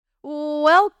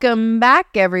Welcome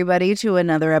back, everybody, to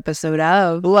another episode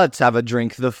of Let's Have a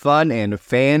Drink, the fun and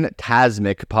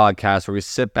phantasmic podcast where we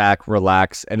sit back,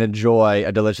 relax, and enjoy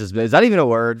a delicious... Is that even a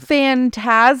word?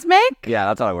 Phantasmic? Yeah,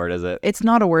 that's not a word, is it? It's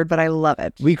not a word, but I love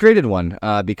it. We created one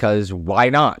because why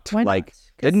not? Why like, not?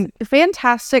 didn't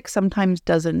Fantastic sometimes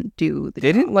doesn't do the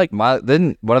didn't job. like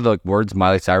didn't one of the words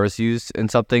Miley Cyrus used in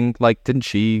something like didn't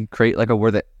she create like a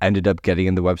word that ended up getting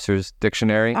in the Webster's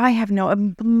dictionary? I have no...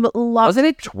 Wasn't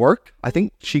it twerk? I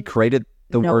think she created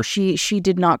the no, word. she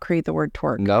did not create the word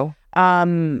twerk. No.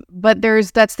 But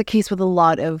that's the case with a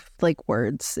lot of like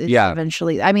words. It's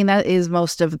eventually, I mean, that is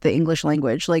most of the English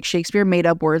language. Like Shakespeare made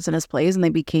up words in his plays and they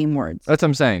became words. That's what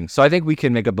I'm saying. So I think we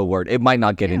can make up a word. It might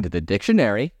not get into the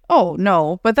dictionary. Oh,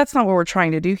 no, but that's not what we're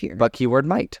trying to do here. But keyword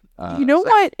might. You know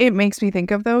what it makes me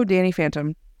think of, though? Danny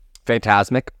Phantom.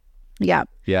 Phantasmic. Yeah.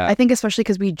 Yeah. I think especially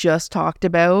because we just talked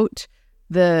about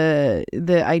the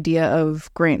idea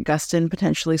of Grant Gustin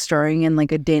potentially starring in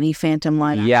like a Danny Phantom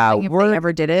line. Yeah, if they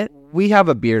ever did it. We have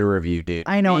a beer to review, dude.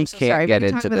 I know. We I'm so can't sorry. get We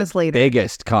can into talk about this the later.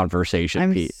 biggest conversation,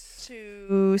 I'm Pete.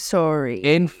 so sorry.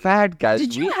 In fact, guys,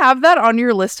 Did you have that on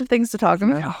your list of things to talk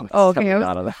about? No, oh, okay. definitely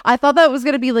not on that. I thought that was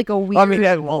gonna be like a weird. I mean,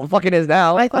 yeah, well, fucking is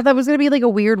now. I thought that was gonna be like a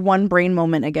weird one brain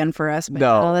moment again for us. But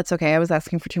No. that's okay. I was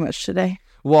asking for too much today.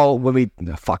 Well, when we we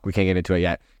can't get into it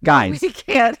yet, guys. We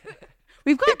can't.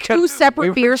 We've got two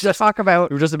separate beers to talk about.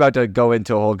 We were just about to go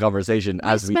into a whole conversation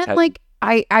We spent like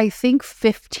I think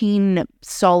 15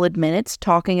 solid minutes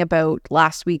talking about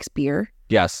last week's beer,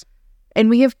 Yes, and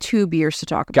we have two beers to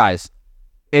talk about. guys.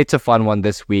 It's a fun one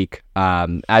this week.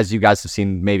 As you guys have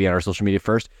seen maybe on our social media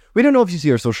first. We don't know if you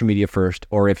see our social media first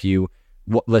or if you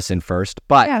listen first,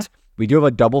 but we do have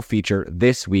a double feature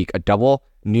this week, a double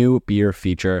new beer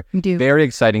feature. We do. Very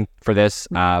exciting for this.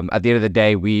 At the end of the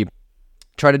day, we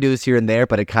try to do this here and there,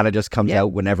 but it kind of just comes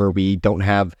out whenever we don't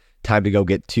have time to go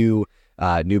get two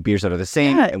new beers that are the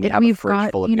same. And we have a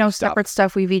fridge full of new separate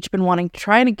stuff we've each been wanting to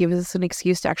try, and it gives us an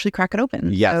excuse to actually crack it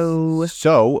open. Yes.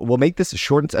 So we'll make this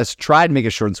try and make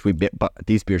a short and sweet bit, but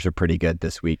these beers are pretty good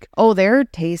this week. Oh, they're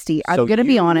tasty. So I'm going to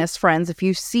be honest, friends. If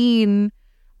you've seen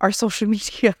our social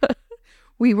media,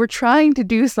 we were trying to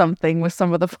do something with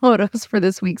some of the photos for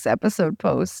this week's episode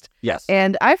post. Yes.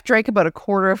 And I've drank about a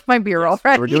quarter of my beer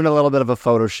already. We're doing a little bit of a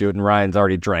photo shoot, and Ryan's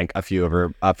already drank a few of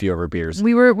her beers.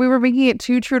 We were making it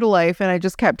too true to life, and I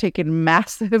just kept taking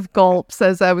massive gulps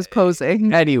as I was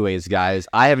posing. Anyways, guys,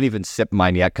 I haven't even sipped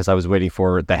mine yet because I was waiting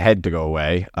for the head to go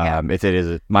away.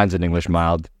 Mine's an English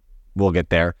mild. We'll get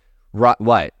there.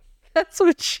 What? That's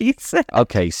what she said.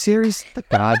 Okay, serious?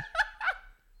 God.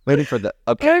 Waiting for the...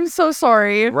 Okay. I'm so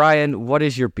sorry. Ryan, what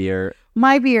is your beer?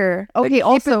 My beer. Okay, Keep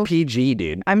also... it PG,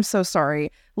 dude. I'm so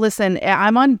sorry. Listen,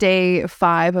 I'm on day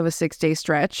 5 of a 6-day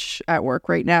stretch at work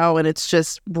right now, and it's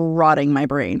just rotting my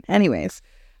brain. Anyways,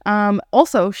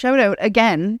 also, shout out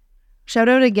again to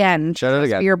this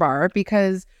beer bar,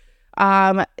 because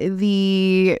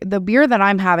the beer that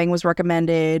I'm having was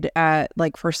recommended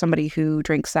for somebody who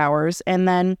drinks sours, and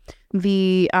then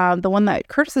the one that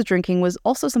Curtis is drinking was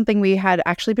also something we had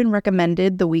actually been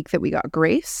recommended the week that we got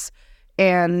Grace,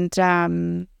 and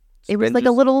it was like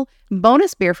a little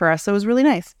bonus beer for us, so it was really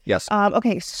nice. Yes.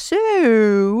 Okay,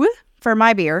 so for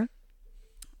my beer,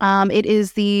 it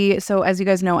is so as you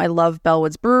guys know, I love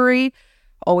Bellwood's Brewery.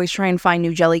 Always try and find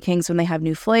new Jelly Kings when they have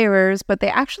new flavors, but they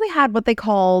actually had what they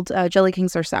called Jelly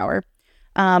Kings are sour.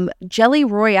 Jelly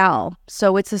Royale.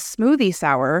 So it's a smoothie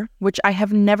sour, which I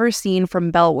have never seen from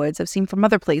Bellwood's. I've seen from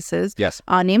other places. Yes.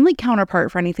 Namely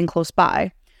Counterpart for anything close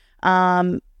by.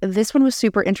 This one was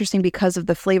super interesting because of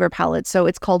the flavor palette. So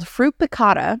it's called Fruit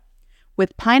Piccata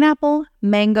with pineapple,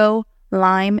 mango,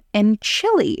 lime, and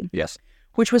chili. Yes.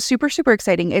 Which was super, super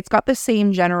exciting. It's got the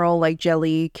same general like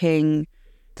Jelly King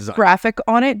design graphic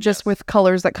on it, just with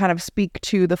colors that kind of speak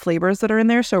to the flavors that are in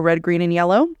there. So red, green, and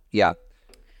yellow. Yeah.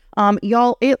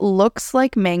 Y'all, it looks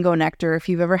like mango nectar. If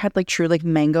you've ever had like true like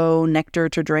mango nectar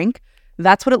to drink,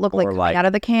 that's what it looked like coming out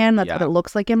of the can. That's what it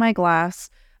looks like in my glass.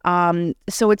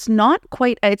 So it's not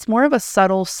quite, it's more of a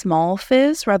subtle small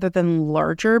fizz rather than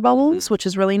larger bubbles, which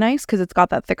is really nice because it's got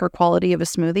that thicker quality of a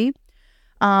smoothie.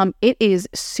 It is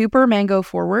super mango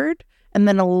forward, and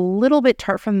then a little bit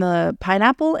tart from the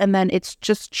pineapple, and then it's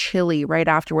just chili right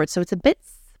afterwards. So it's a bit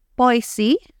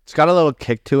spicy. It's got a little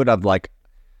kick to it of like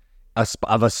a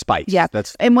spice. Yeah.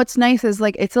 And what's nice is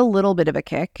like it's a little bit of a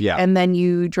kick. Yeah. And then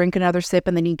you drink another sip,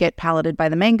 and then you get palated by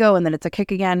the mango, and then it's a kick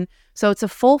again. So it's a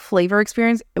full flavor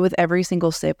experience with every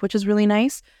single sip, which is really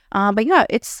nice. But yeah,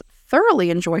 it's thoroughly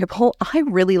enjoyable. I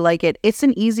really like it. It's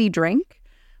an easy drink.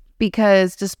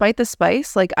 Because despite the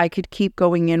spice, like I could keep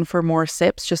going in for more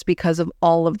sips just because of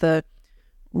all of the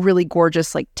really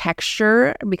gorgeous like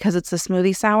texture because it's a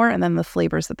smoothie sour, and then the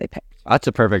flavors that they pick. That's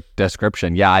a perfect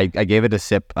description. Yeah, I gave it a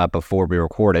sip before we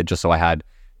recorded just so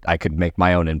I could make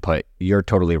my own input. You're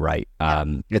totally right.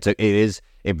 It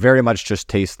very much just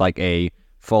tastes like a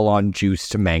full-on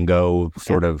juiced mango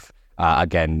sort of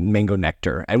again, mango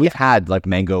nectar. And we've had like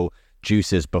mango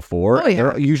juices before.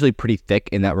 They're usually pretty thick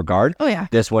in that regard.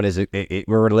 This one it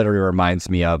literally reminds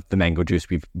me of the mango juice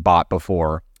we've bought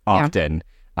before often.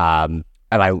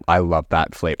 And I love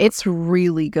that flavor. It's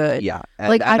really good. Yeah.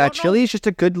 Like that chili is just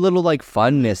a good little like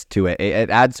funness to it. It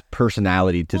adds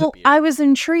personality to the beer. I was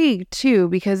intrigued too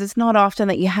because it's not often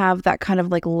that you have that kind of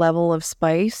like level of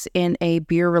spice in a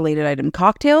beer related item.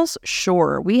 Cocktails,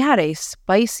 sure. We had a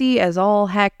spicy as all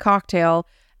heck cocktail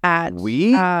at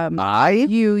I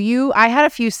had a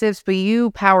few sips, but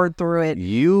you powered through it.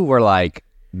 You were like,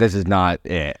 this is not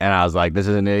it. And I was like, this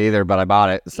isn't it either, but I bought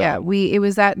it. So. Yeah, it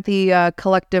was at the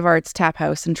Collective Arts Tap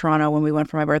House in Toronto when we went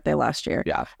for my birthday last year.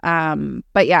 Yeah.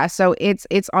 But yeah, so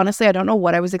it's honestly, I don't know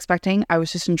what I was expecting. I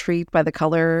was just intrigued by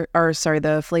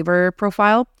the flavor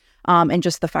profile. And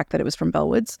just the fact that it was from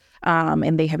Bellwoods.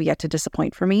 And they have yet to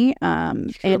disappoint for me.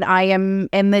 And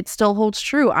it still holds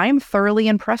true. I am thoroughly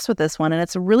impressed with this one. And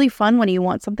it's really fun when you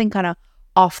want something kind of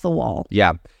off the wall.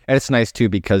 Yeah. And it's nice too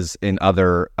because in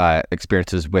other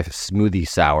experiences with smoothie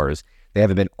sours, they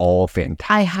haven't been all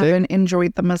fantastic. I haven't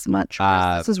enjoyed them as much.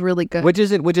 This is really good. Which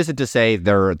isn't to say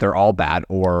they're all bad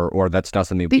or that's not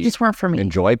something they just weren't for me.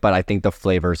 Enjoy, but I think the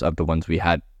flavors of the ones we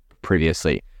had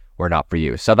previously were not for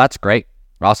you. So that's great.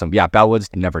 Awesome. Yeah,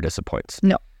 Bellwoods never disappoints.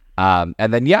 No. And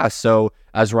then, so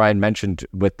as Ryan mentioned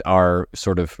with our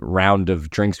sort of round of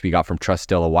drinks we got from Trust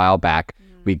Still a while back,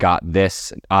 we got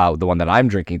this, the one that I'm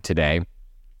drinking today,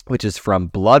 which is from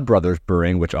Blood Brothers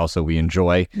Brewing, which also we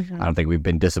enjoy. I don't think we've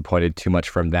been disappointed too much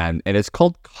from them. And it's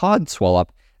called Codswallop.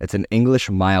 It's an English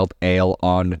mild ale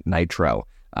on nitro.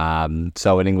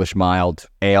 So an English mild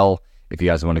ale, if you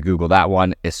guys want to Google that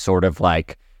one, is sort of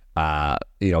like,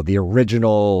 the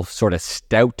original sort of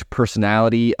stout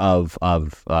personality of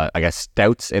I guess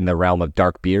stouts in the realm of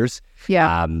dark beers.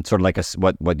 Yeah. Sort of like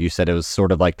what you said, it was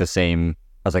sort of like the same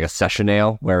as like a session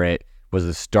ale where it was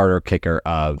a starter kicker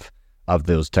of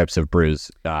those types of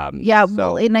brews.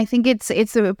 Well, and I think it's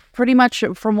a pretty much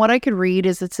from what I could read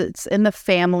is it's in the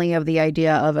family of the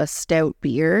idea of a stout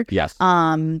beer. Yes.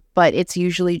 But it's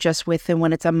usually just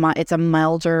when it's a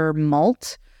milder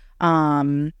malt.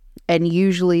 And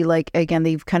usually, like, again,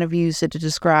 they've kind of used it to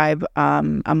describe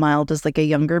a mild as like a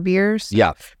younger beer. So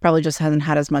yeah. Probably just hasn't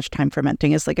had as much time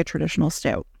fermenting as like a traditional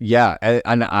stout. Yeah.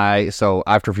 And so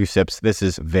after a few sips, this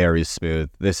is very smooth.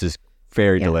 This is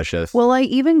very delicious. Well, I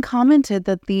even commented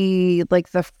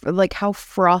that how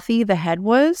frothy the head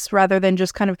was rather than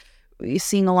just kind of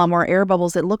seeing a lot more air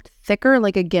bubbles. It looked thicker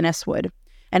like a Guinness would.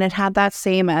 And it had that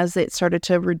same, as it started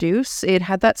to reduce, it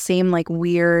had that same like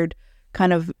weird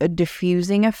kind of a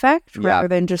diffusing effect rather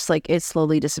than just like it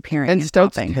slowly disappearing. And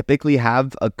stouts typically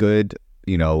have a good,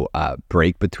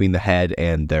 break between the head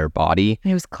and their body.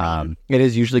 It was clean. It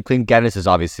is usually clean. Guinness is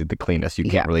obviously the cleanest. You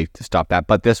can't really stop that.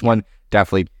 But this one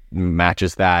definitely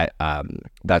matches that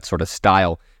sort of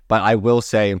style. But I will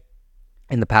say,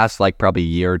 in the past, like probably a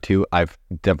year or two, I've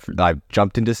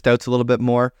jumped into stouts a little bit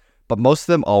more. But most of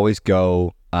them always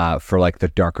go for like the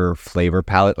darker flavor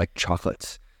palette, like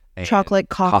chocolates. Chocolate,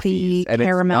 coffee, and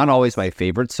caramel. It's not always my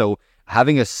favorite. So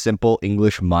having a simple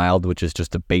English mild, which is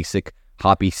just a basic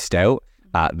hoppy stout,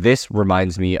 this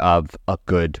reminds me of a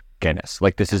good Guinness.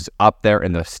 Like this is up there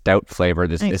in the stout flavor.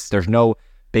 There's no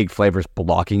big flavors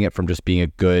blocking it from just being a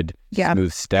good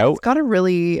smooth stout. It's got a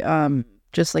really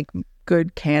just like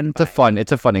good can.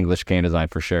 It's a fun English can design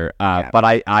for sure.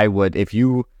 But I would, if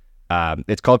you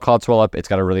it's called Codswallop. It's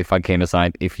got a really fun can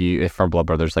design. If from Blood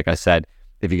Brothers, like I said.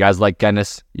 If you guys like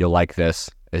Guinness, you'll like this.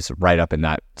 It's right up in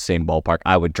that same ballpark.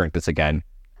 I would drink this again,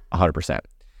 100%.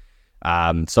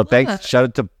 So thanks. Shout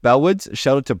out to Bellwoods.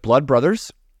 Shout out to Blood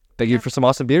Brothers. Thank you for some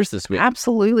awesome beers this week.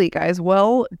 Absolutely, guys.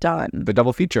 Well done. The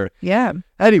double feature. Yeah.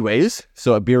 Anyways,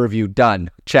 so a beer review done.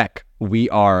 Check. We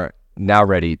are now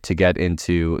ready to get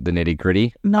into the nitty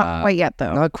gritty. Not quite yet,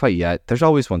 though. Not quite yet. There's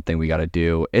always one thing we got to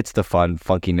do. It's the fun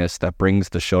funkiness that brings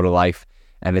the show to life.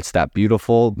 And it's that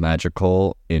beautiful,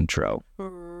 magical intro.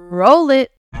 Roll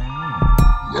it.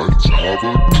 Let's have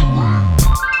a drink.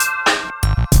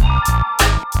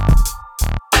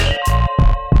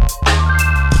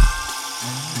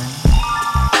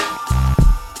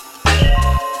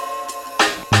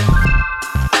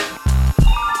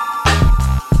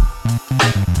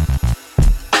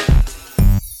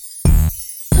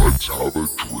 Let's have a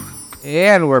drink.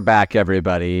 And we're back,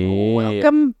 everybody.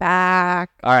 Welcome back.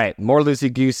 All right, more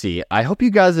loosey-goosey. I hope you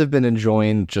guys have been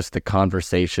enjoying just the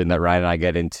conversation that Ryan and I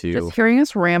get into. Just hearing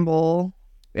us ramble.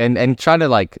 And trying to,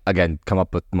 like, again, come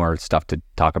up with more stuff to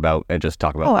talk about and just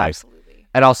talk about life. Absolutely.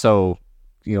 And also,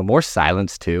 you know, more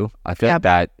silence, too. I feel like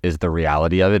that is the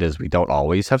reality of it, is we don't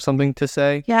always have something to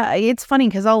say. Yeah, it's funny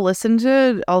because I'll listen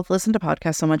to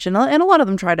podcasts so much, and a lot of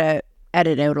them try to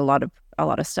edit out a lot of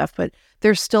stuff, but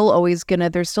there's still always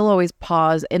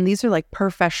pause. And these are like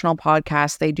professional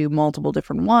podcasts. They do multiple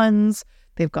different ones.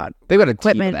 They've got a equipment,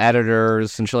 team of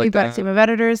editors and shit like that. They've got a team of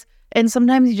editors. And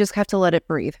sometimes you just have to let it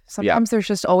breathe. Sometimes there's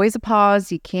just always a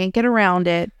pause. You can't get around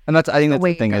it. And I think that's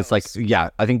the thing is like,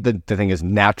 I think the thing is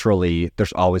naturally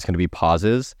there's always going to be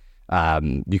pauses.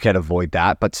 You can't avoid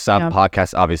that. But some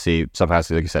podcasts, obviously, some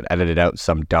podcasts, like you said, edit it out.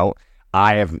 Some don't.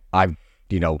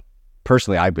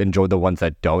 Personally, I've enjoyed the ones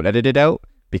that don't edit it out,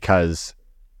 because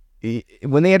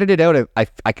when they edit it out,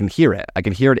 I can hear it. I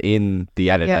can hear it in the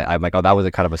edit. Yeah. I'm like, oh, that was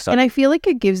a kind of a stuff. And I feel like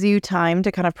it gives you time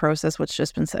to kind of process what's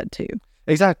just been said too.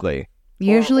 Exactly.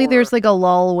 Usually there's like a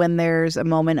lull when there's a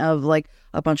moment of like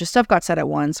a bunch of stuff got said at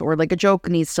once, or like a joke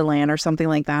needs to land or something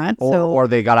like that. Or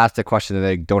they got asked a question and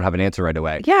they don't have an answer right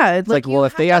away. Yeah. It's like well,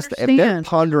 if they're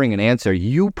pondering an answer,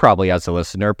 you probably as a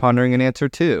listener pondering an answer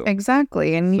too.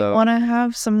 Exactly. And you want to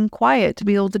have some quiet to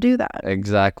be able to do that.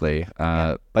 Exactly.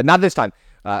 But not this time.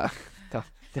 No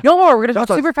more. We're going to talk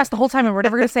super fast the whole time, and we're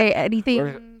never going to say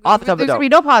anything. Off the top of the There's going to be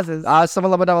no pauses.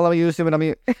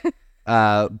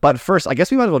 But first, I guess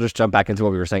we might as well just jump back into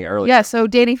what we were saying earlier. Yeah, so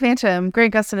Danny Phantom.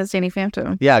 Grant Gustin is Danny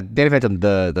Phantom. Yeah, Danny Phantom,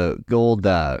 the gold,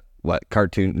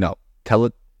 cartoon? No,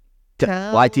 YTV?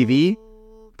 Teletoon? YTV?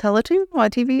 Teletoon,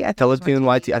 YTV.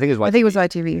 I think it was YTV. I think it was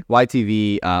YTV.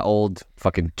 YTV, old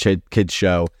fucking kids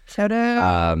show. Shout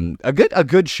out. A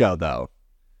good show, though.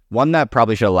 One that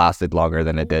probably should have lasted longer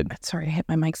than it did. Sorry, I hit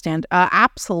my mic stand.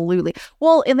 Absolutely.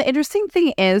 Well, and the interesting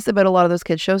thing is about a lot of those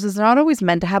kids shows is they're not always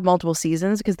meant to have multiple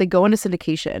seasons, because they go into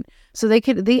syndication. So I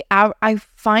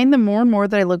find them more and more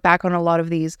that I look back on a lot of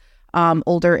these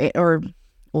older,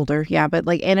 but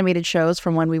like animated shows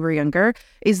from when we were younger,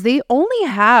 is they only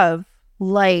have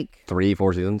like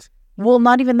 3-4 seasons. Well,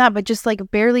 not even that, but just like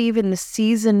barely even the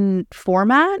season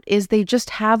format is they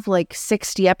just have like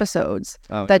 60 episodes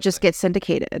that just get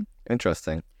syndicated.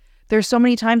 Interesting. There's so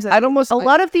many times that a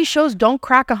lot of these shows don't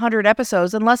crack 100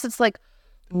 episodes unless it's like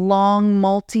long,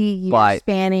 multi-year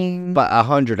spanning. But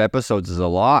 100 episodes is a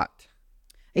lot.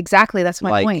 Exactly. That's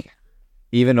my point.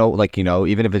 Even though,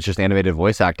 even if it's just animated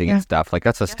voice acting and stuff, like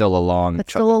that's still a long.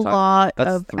 That's still a lot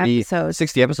of episodes.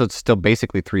 60 episodes, still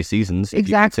basically 3 seasons. Exactly. If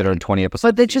you consider 20 episodes.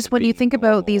 But that's just when you think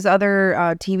about these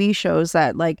other TV shows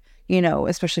that, like,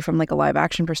 especially from like a live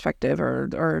action perspective,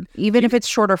 or even if it's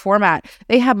shorter format,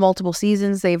 they have multiple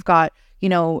seasons. They've got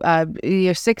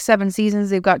 6-7 seasons.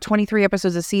 They've got 23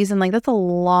 episodes a season. Like that's a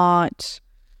lot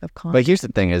of content. But here's the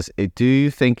thing: do you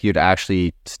think you'd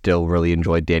actually still really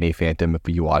enjoy Danny Phantom if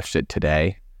you watched it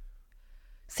today?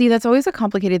 See, that's always a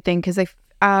complicated thing, because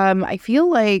I feel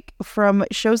like from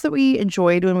shows that we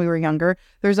enjoyed when we were younger,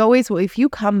 there's always, if you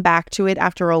come back to it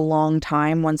after a long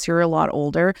time, once you're a lot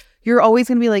older, you're always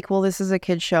going to be like, well, this is a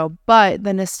kid's show. But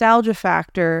the nostalgia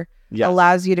factor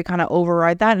allows you to kind of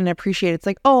override that and appreciate it. It's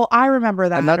like, oh, I remember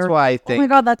that. And that's why I think, oh my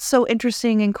God, that's so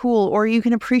interesting and cool. Or you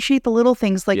can appreciate the little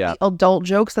things like the adult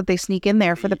jokes that they sneak in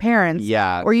there for the parents.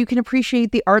 Yeah. Or you can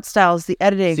appreciate the art styles, the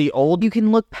editing. You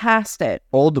can look past it.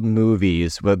 Old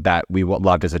movies that we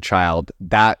loved as a child,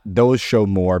 those show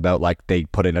more about like they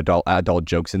put in adult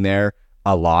jokes in there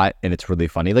a lot, and it's really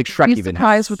funny. Like Shrek even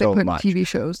has what so they put much. in TV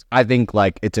shows. I think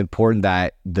like it's important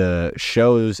that the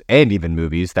shows and even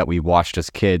movies that we watched as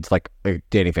kids, like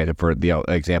Danny Phantom for the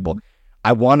example,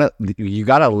 you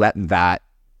gotta let that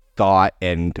thought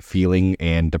and feeling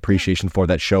and appreciation for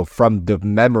that show from the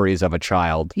memories of a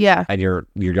child and your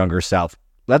younger self.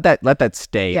 Let that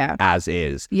stay as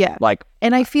is. Yeah.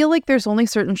 And I feel like there's only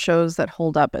certain shows that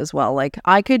hold up as well. Like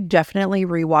I could definitely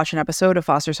rewatch an episode of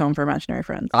Foster's Home for Imaginary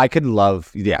Friends. I could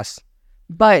yes.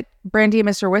 But Brandy and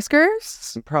Mr.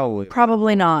 Whiskers?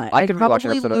 Probably not. I'd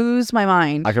probably lose my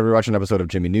mind. I could rewatch an episode of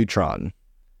Jimmy Neutron.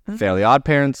 Fairly Odd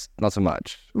Parents, not so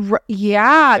much.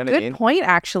 Good point,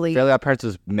 actually. Fairly Odd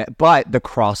Parents but the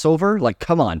crossover, like,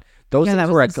 come on. Those things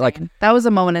were like that was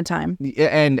a moment in time.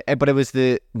 But it was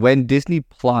when Disney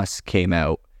Plus came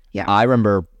out. Yeah, I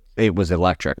remember it was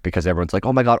electric because everyone's like,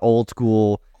 "Oh my God, old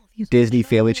school Disney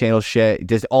Family Channel shit,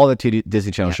 all the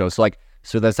Disney Channel shows."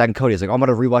 So the second Cody is like, "Oh, I'm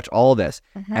gonna rewatch all this,"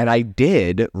 and I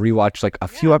did rewatch like a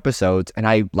few episodes, and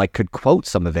I like could quote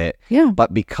some of it. Yeah,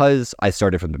 but because I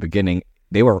started from the beginning,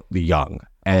 they were young,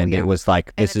 and it was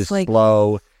like this is like,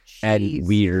 slow and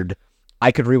weird.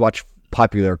 I could rewatch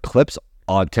popular clips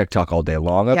on TikTok all day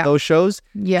long of those shows.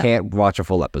 Yeah. Can't watch a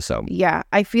full episode. Yeah.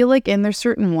 I feel like there's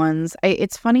certain ones.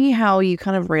 It's funny how you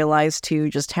kind of realize too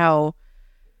just how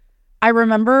I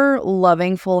remember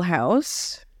loving Full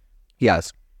House.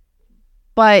 Yes.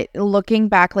 But looking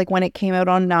back, like when it came out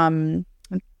on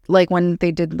like when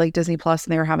they did like Disney Plus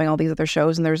and they were having all these other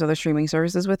shows and there's other streaming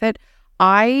services with it,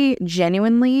 I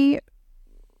genuinely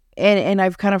and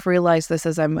I've kind of realized this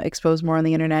as I'm exposed more on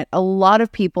the internet, a lot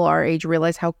of people our age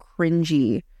realize how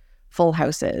cringy Full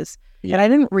House is. Yeah. And I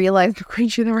didn't realize how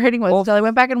cringy the writing was until I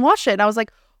went back and watched it. And I was like,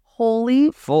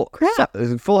 holy crap.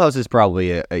 Full House is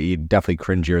probably definitely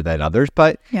cringier than others,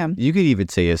 but you could even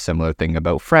say a similar thing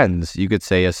about Friends. You could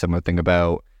say a similar thing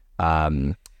about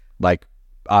like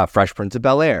Fresh Prince of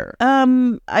Bel-Air.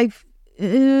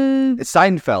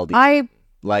 Seinfeld.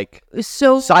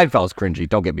 Seinfeld's cringy.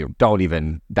 Don't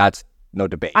even. That's no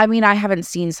debate. I mean, I haven't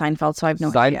seen Seinfeld, so I have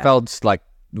no idea. Seinfeld's like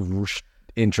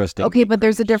interesting. Okay, but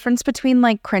there's a difference between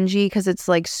like cringy because it's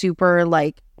like super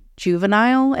like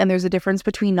juvenile, and there's a difference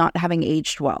between not having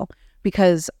aged well.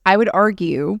 Because I would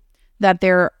argue that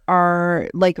there are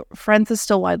like Friends is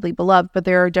still widely beloved, but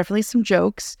there are definitely some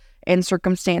jokes and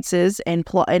circumstances and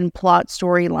plot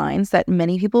storylines that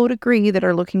many people would agree that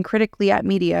are looking critically at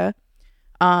media.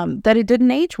 That it didn't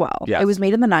age well. Yes. It was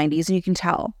made in the 90s, and you can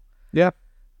tell. Yeah.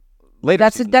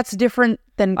 That's different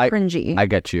than cringy. I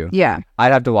get you. Yeah.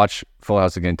 I'd have to watch Full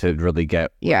House again to really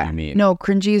get what you mean. No,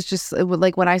 cringy is just,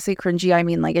 like, when I say cringy, I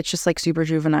mean, like, it's just, like, super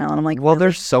juvenile, and I'm like... Well,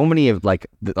 there's so many of, like,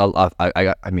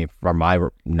 I mean, from my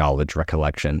knowledge,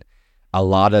 recollection, a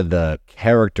lot of the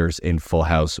characters in Full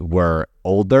House were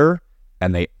older,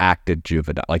 and they acted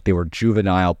juvenile. Like, they were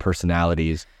juvenile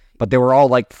personalities, but they were all,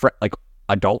 like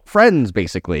adult friends,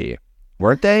 basically,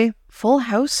 weren't they? Full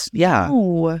House? Yeah.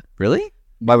 No. Really?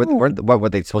 Why were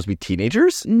they supposed to be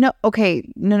teenagers? No. Okay.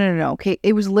 No. Okay.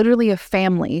 It was literally a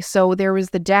family. So there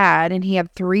was the dad, and he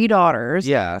had 3 daughters.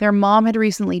 Yeah. Their mom had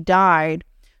recently died.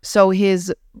 So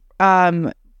his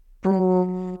friend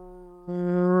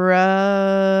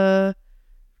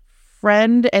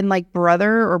and like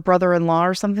brother or brother-in-law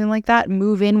or something like that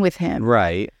move in with him.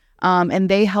 Right. And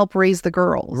they help raise the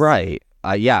girls. Right.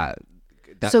 Yeah.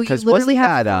 So you literally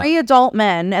have 3 adult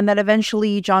men, and then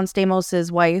eventually John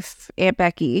Stamos' wife, Aunt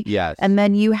Becky. Yes. And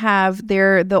then you have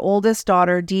the oldest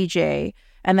daughter, DJ,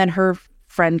 and then her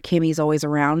friend Kimmy's always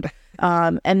around.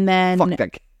 And then... Fuck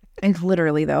that.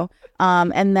 Literally, though.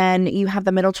 And then you have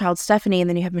the middle child, Stephanie, and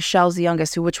then you have Michelle's the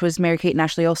youngest, which was Mary-Kate and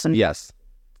Ashley Olsen. Yes.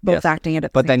 Both acting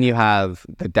it. But then you have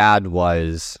the dad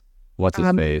was... What's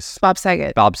his face? Bob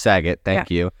Saget. Bob Saget,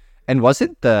 thank you. And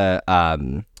wasn't the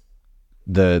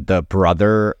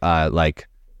brother like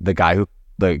the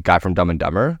guy from Dumb and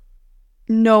Dumber?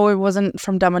 No, it wasn't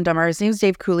from Dumb and Dumber. His name's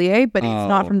Dave Coulier, but he's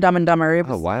not from Dumb and Dumber.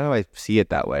 Why do I see it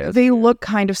that way? They look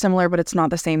kind of similar, but it's not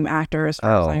the same actor as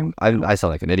far as I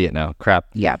sound like an idiot now. Crap.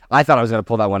 Yeah. I thought I was gonna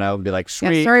pull that one out and be like,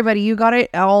 sweet. Yeah, sorry, buddy, you got it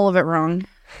all of it wrong.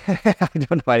 I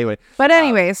don't know anyway. But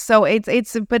anyways, so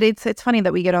it's funny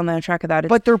that we get on the track of that.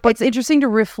 It's interesting to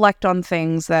reflect on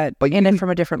things it from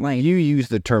a different light. You use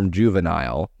the term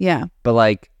juvenile. Yeah.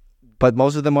 But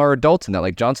most of them are adults in that.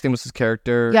 Like John Stamos'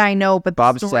 character. Yeah, I know, but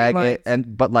Bob Saget John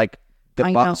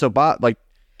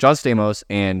Stamos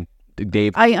and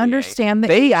Dave. I understand that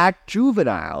they act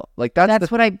juvenile. Like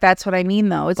that's what I mean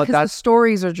though. It's because the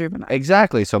stories are juvenile.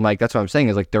 Exactly. So I'm like, that's what I'm saying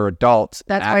is like they're adults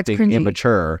acting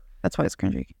immature. That's why it's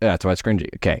cringy. Yeah, that's why it's cringy.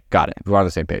 Okay, got it. We're on the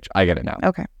same page. I get it now.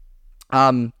 Okay.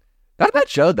 Not a bad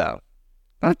show though.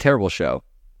 Not a terrible show.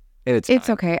 It's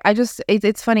okay.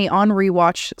 It's funny on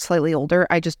rewatch, slightly older.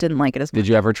 I just didn't like it as much. Did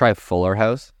you ever try Fuller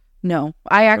House? No,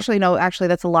 actually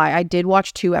that's a lie. I did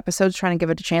watch 2 episodes trying to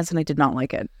give it a chance, and I did not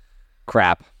like it.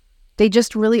 Crap. They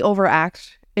just really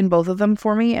overact in both of them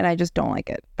for me, and I just don't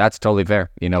like it. That's totally fair.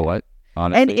 You know what?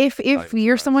 Honestly, and if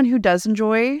you're someone who does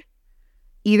enjoy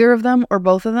either of them or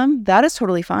both of them, that is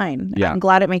totally fine. Yeah. I'm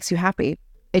glad it makes you happy.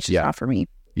 It's just not for me.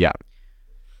 Yeah.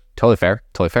 Totally fair.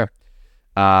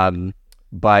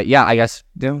 But yeah, I guess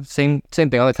same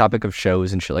thing on the topic of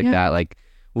shows and shit like that. Like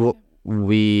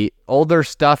older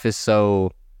stuff is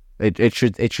so it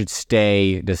should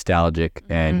stay nostalgic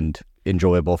and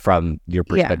enjoyable from your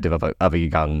perspective of a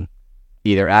young,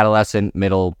 either adolescent,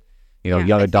 middle, young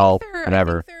adult,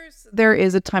 whatever. There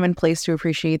is a time and place to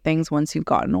appreciate things once you've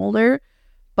gotten older.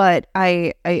 But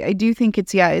I do think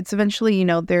it's eventually,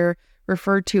 they're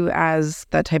referred to as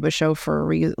that type of show for a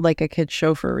reason, like a kid's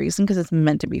show for a reason, because it's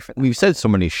meant to be for them. We've said so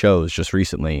many shows just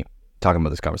recently talking about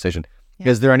this conversation. Yeah.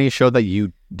 Is there any show that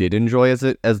you did enjoy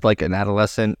as like an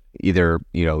adolescent, either,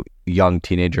 young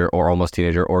teenager or almost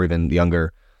teenager or even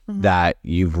younger, that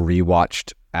you've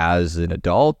rewatched as an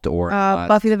adult or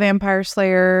Buffy the Vampire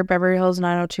Slayer, Beverly Hills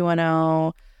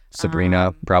 90210.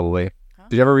 Sabrina, probably.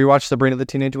 Did you ever rewatch Sabrina the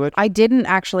Teenage Witch? I didn't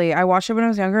actually. I watched it when I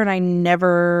was younger, and I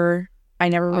never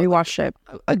rewatched it.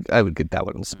 I would get that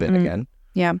one and spin again.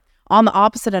 Yeah. On the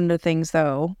opposite end of things,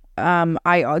 though,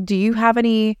 do you have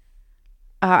any?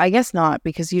 I guess not,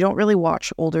 because you don't really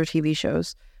watch older TV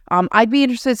shows. I'd be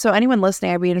interested. So anyone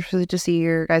listening, I'd be interested to see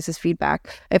your guys'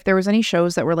 feedback. If there was any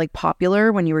shows that were like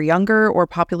popular when you were younger, or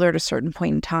popular at a certain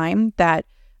point in time that,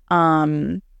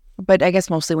 but I guess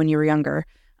mostly when you were younger,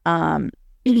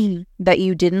 that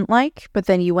you didn't like, but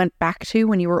then you went back to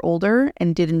when you were older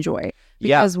and did enjoy.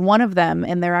 Because one of them,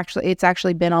 and it's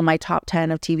actually been on my top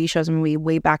 10 of TV shows, and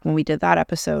way back when we did that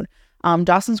episode.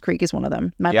 Dawson's Creek is one of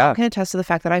them. My mom can attest to the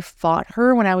fact that I fought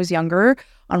her when I was younger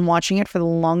on watching it for the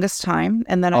longest time,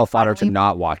 and then I fought her to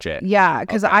not watch it. Yeah,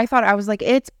 because I thought, I was like,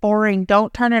 it's boring,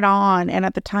 don't turn it on. And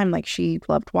at the time, like, she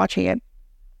loved watching it.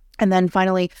 And then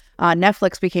finally,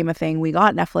 Netflix became a thing. We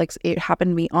got Netflix. It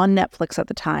happened to be on Netflix at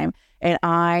the time, and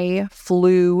I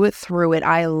flew through it.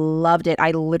 I loved it.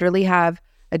 I literally have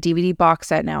a DVD box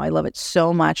set now. I love it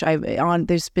so much.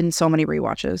 There's been so many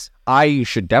rewatches. I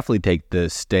should definitely take the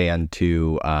stand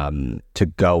to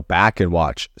go back and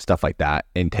watch stuff like that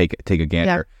and take a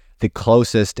gander. Yeah. The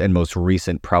closest and most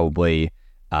recent probably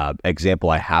example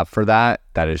I have for that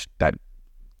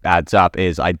adds up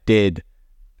is I did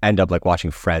end up like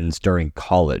watching Friends during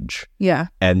college. Yeah.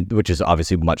 And which is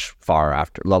obviously long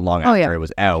after it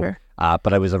was out. Sure.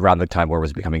 But it was around the time where it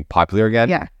was becoming popular again.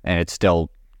 Yeah. And it's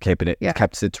still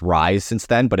kept its rise since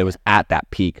then, but it was at that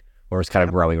peak where it's kind of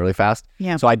growing really fast.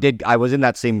 Yeah. So I was in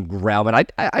that same realm, and I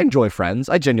enjoy Friends.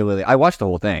 I watched the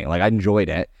whole thing. Like, I enjoyed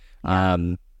it.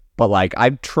 But like I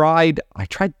tried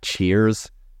Cheers,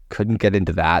 couldn't get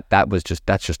into that.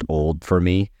 That's just old for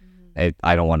me.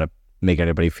 I don't want to make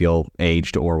anybody feel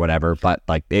aged or whatever, but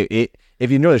like if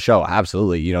you enjoy the show,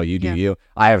 absolutely, you do you.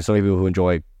 I have so many people who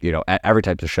enjoy, every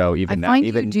type of show, even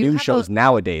new shows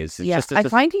nowadays. I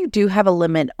find you do have a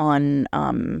limit on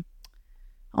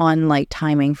like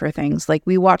timing for things. Like,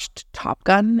 we watched Top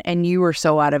Gun, and you were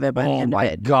so out of it by the end of it. Oh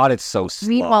my God, it's so slow.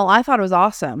 Meanwhile, I thought it was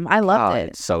awesome. I loved it.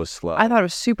 It's so slow. I thought it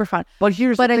was super fun. But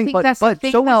here's the thing. I think that's the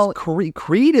thing, though.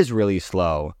 Creed is really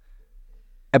slow.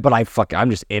 But I'm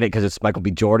just in it because it's Michael B.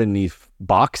 Jordan and he's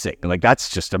boxing. Like, that's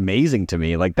just amazing to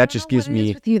me. Like, that just gives me. What it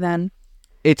is with you then?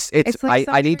 It's like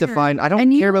I need to find. I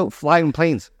don't care about flying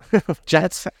planes,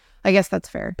 jets. I guess that's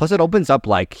fair. Plus, it opens up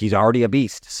like he's already a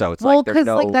beast, so it's because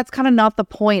like that's kind of not the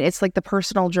point. It's like the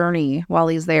personal journey while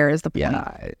he's there is the point.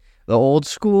 Yeah, the old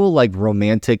school like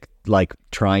romantic, like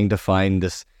trying to find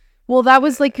this. Well, that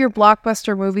was like your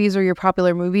blockbuster movies or your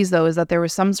popular movies, though, is that there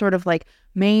was some sort of like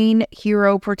main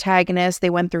hero protagonist. They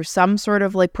went through some sort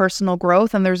of like personal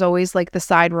growth, and there's always like the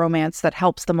side romance that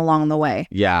helps them along the way.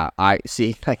 Yeah, I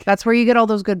see. Like, that's where you get all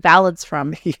those good ballads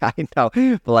from. Yeah, I know.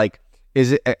 But like,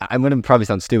 I'm going to probably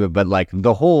sound stupid, but like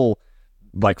the whole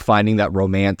like finding that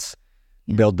romance,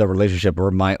 build the relationship,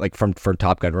 for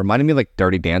Top Gun, reminded me of like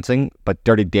Dirty Dancing, but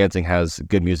Dirty Dancing has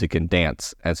good music and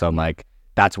dance. And so I'm like,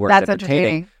 that's where it's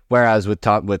entertaining. Whereas with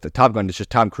the Top Gun, it's just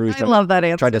Tom Cruise. I love that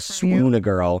answer. Trying to swoon a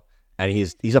girl, and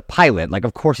he's a pilot. Like,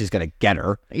 of course he's gonna get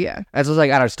her. Yeah. And so it's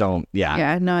like, I just don't. Yeah.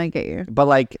 Yeah. No, I get you.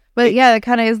 But yeah, it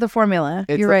kind of is the formula.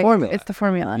 You're right. Formula. It's the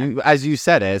formula. As you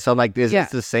said it. So I'm like, is it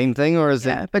the same thing, or is it?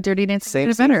 Yeah, but Dirty Dancing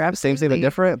did it better. Absolutely. Same thing but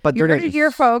different. But you heard it here,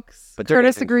 folks. But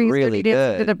Curtis agrees. Really Dirty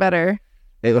Dancing did it better.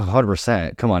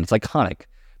 100%. Come on, it's iconic.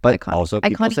 But also,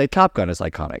 people say Top Gun is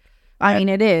iconic. I mean,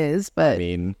 it is, but I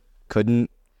mean, couldn't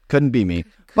be me.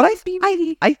 But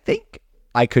I think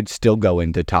I could still go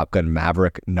into Top Gun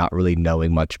Maverick not really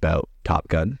knowing much about Top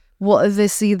Gun. Well,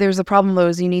 there's a problem, though,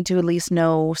 is you need to at least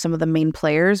know some of the main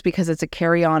players because it's a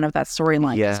carry-on of that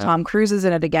storyline. Yeah. Tom Cruise is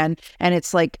in it again, and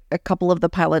it's like a couple of the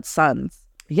pilot's sons.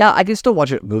 Yeah, I can still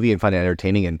watch a movie and find it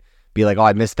entertaining and be like, oh,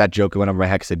 I missed that joke that went over my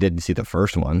head because I didn't see the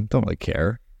first one. Don't really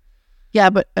care. Yeah,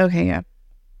 but okay, yeah.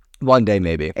 One day,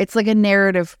 maybe. It's like a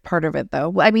narrative part of it,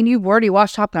 though. I mean, you've already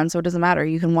watched Top Gun, so it doesn't matter.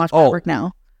 You can watch Maverick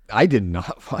now. I did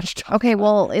not watch Top Gun. Okay,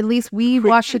 well, at least we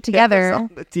watched it together.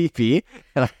 On the TV,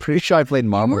 and I'm pretty sure I played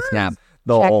Marvel Snap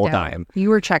the whole time. You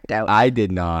were checked out. I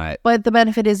did not. But the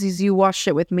benefit is you watched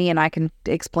it with me, and I can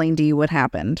explain to you what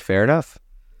happened. Fair enough.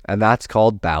 And that's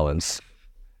called balance.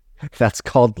 That's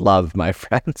called love, my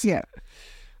friends. Yeah.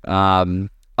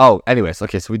 Oh, anyways,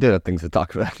 okay, so we did have things to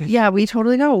talk about. Yeah, we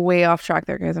totally got way off track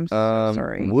there, guys. I'm so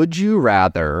sorry. Would you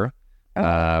rather...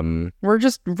 we're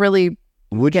just really...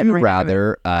 Would you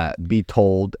rather be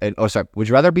told... would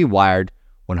you rather be wired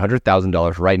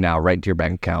 $100,000 right now, right into your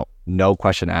bank account, no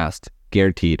question asked,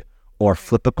 guaranteed, or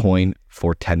flip a coin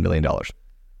for $10 million?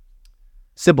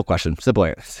 Simple question.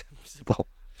 Simple.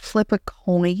 Flip a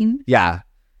coin? Yeah.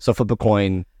 So flip a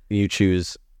coin, you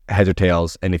choose heads or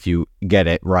tails, and if you get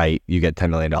it right, you get $10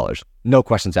 million. No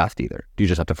questions asked either. You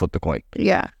just have to flip the coin.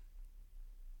 Yeah.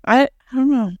 I don't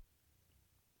know.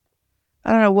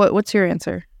 What's your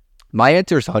answer? My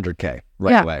answer is 100K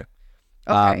right away.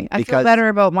 Okay. I feel better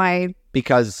about my...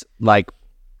 Because,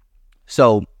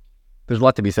 so there's a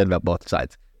lot to be said about both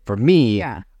sides. For me,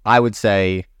 I would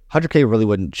say 100K really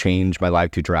wouldn't change my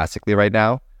life too drastically right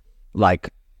now.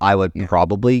 I would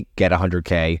probably get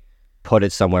 100K, put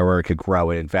it somewhere where it could grow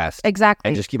and invest. Exactly.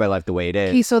 And just keep my life the way it is.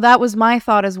 Okay, so that was my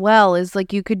thought as well, is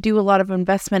you could do a lot of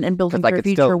investment and building your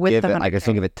future with them. I could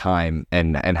still give it time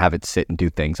and have it sit and do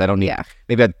things. I don't need,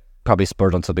 maybe I'd probably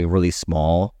splurge on something really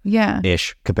small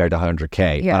ish compared to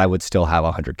 100K, but I would still have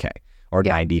 100K or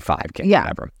 95K,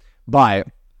 whatever. But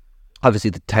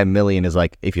obviously the 10 million is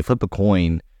if you flip a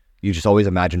coin, you just always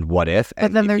imagine what if.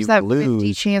 But then there's that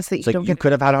 50 chance that you don't get you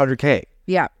could have had 100K.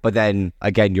 Yeah. But then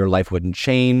again, your life wouldn't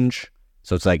change.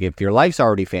 So it's if your life's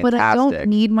already fantastic. But I don't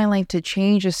need my life to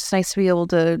change. It's just nice to be able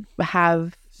to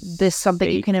have this something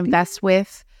you can invest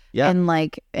with. Yeah. And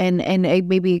and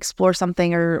maybe explore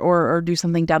something or do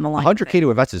something down the line. 100K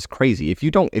to invest is crazy. If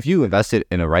you invest it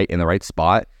in the right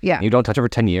spot, and you don't touch it for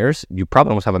 10 years, you probably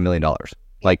almost have $1 million.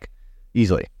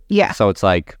 Easily. Yeah. So it's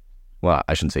well,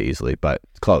 I shouldn't say easily, but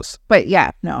it's close. But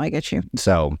yeah, no, I get you.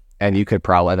 So, and you could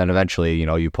probably, and then eventually,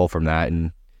 you pull from that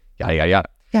and yada, yada, yada.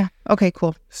 Yeah. Okay,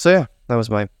 cool. So yeah, that was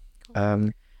my,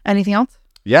 anything else?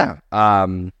 Yeah.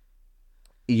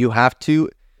 You have to,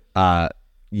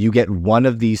 you get one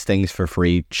of these things for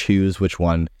free. Choose which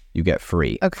one you get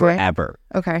free forever.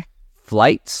 Okay.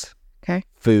 Flights. Okay.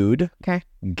 Food. Okay.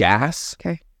 Gas.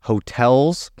 Okay.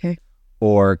 Hotels. Okay.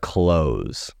 Or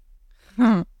clothes.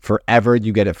 Forever,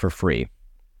 you get it for free.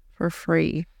 For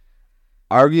free.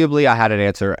 Arguably, I had an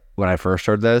answer when I first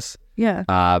heard this. Yeah.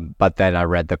 But then I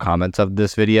read the comments of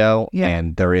this video,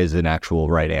 and there is an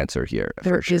actual right answer here.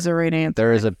 There is a right answer.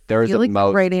 There is a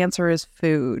the right answer is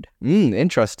food.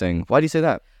 Interesting. Why do you say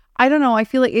that? I don't know. I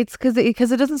feel like it's because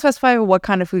it doesn't specify what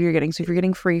kind of food you're getting. So if you're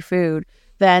getting free food,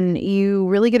 then you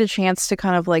really get a chance to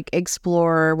kind of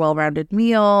explore well-rounded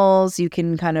meals. You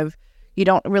can you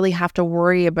don't really have to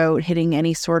worry about hitting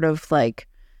any sort of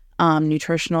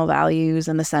nutritional values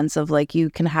in the sense of you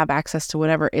can have access to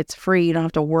whatever. It's free. You don't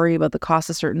have to worry about the cost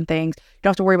of certain things. You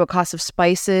don't have to worry about cost of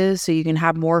spices, so you can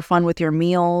have more fun with your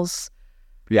meals.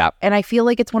 Yeah. And I feel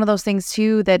like it's one of those things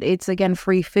too that it's again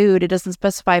free food. It doesn't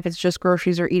specify if it's just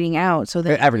groceries or eating out. So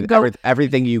then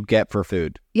everything you get for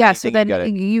food. Yeah. So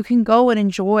then you can go and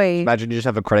enjoy. Imagine you just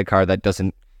have a credit card that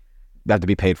doesn't have to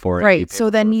be paid for it. Right. So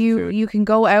then you can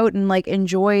go out and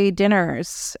enjoy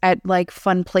dinners at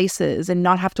fun places and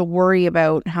not have to worry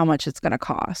about how much it's going to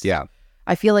cost. Yeah.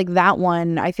 I feel like that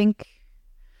one, I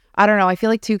don't know. I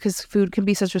feel too, because food can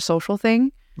be such a social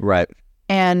thing. Right.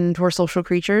 And we're social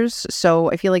creatures.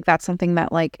 So I feel that's something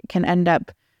that can end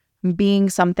up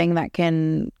being something that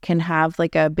can have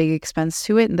a big expense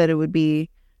to it, and that it would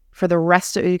be for the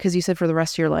rest of, because you said for the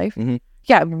rest of your life. Mm-hmm.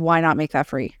 Yeah. Why not make that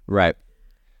free? Right.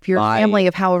 If your family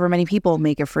of however many people,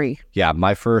 make it free. Yeah,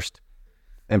 my first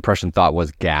thought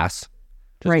was gas,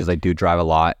 just because I do drive a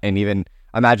lot, and even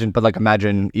imagine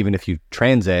even if you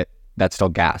transit, that's still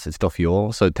gas, it's still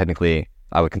fuel. So technically,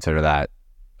 I would consider that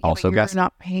also gas. You're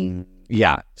not paying.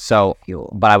 Yeah. So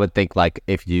fuel. But I would think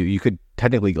if you could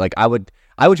technically I would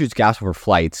choose gas over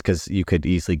flights, because you could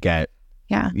easily get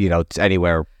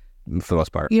anywhere for the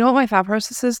most part. You know what my thought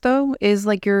process is though is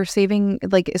you're saving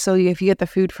so if you get the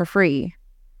food for free.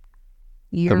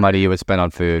 The money you would spend on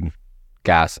food,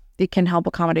 gas. It can help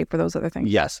accommodate for those other things.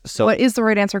 Yes. So what is the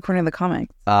right answer according to the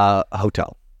comments?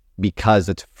 Hotel. Because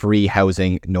it's free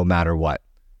housing no matter what.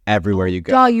 Everywhere you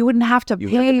go. No, you wouldn't have to pay. You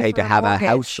would have to pay to have a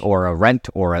house or a rent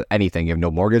or anything. You have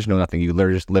no mortgage, no nothing. You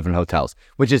literally just live in hotels,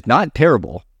 which is not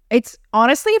terrible. It's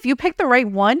honestly, if you pick the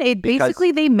right one,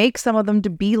 basically they make some of them to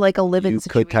be a live-in situation.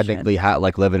 You could technically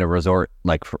live in a resort,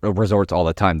 resorts all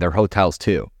the time. They're hotels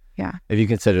too. Yeah. If you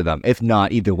consider them. If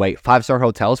not, either way, 5-star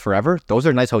hotels forever, those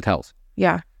are nice hotels.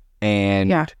 Yeah.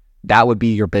 And that would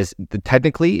be your business.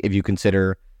 Technically, if you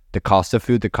consider the cost of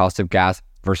food, the cost of gas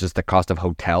versus the cost of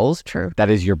hotels, true, that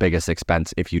is your biggest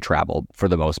expense if you travel for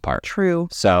the most part. True.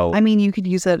 So, I mean, you could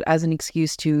use it as an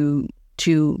excuse to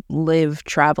live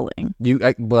traveling.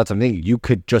 Well, that's something. You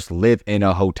could just live in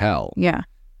a hotel. Yeah.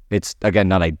 It's, again,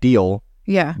 not ideal.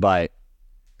 Yeah. But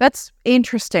that's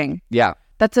interesting. Yeah.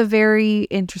 That's a very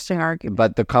interesting argument.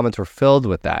 But the comments were filled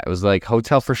with that. It was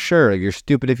hotel for sure. You're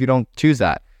stupid if you don't choose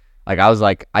that. I was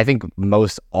I think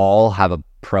most all have a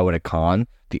pro and a con.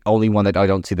 The only one that I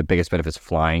don't see the biggest benefit is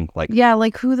flying. Yeah,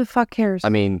 who the fuck cares? I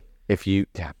mean,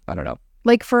 I don't know.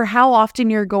 Like for how often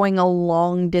you're going a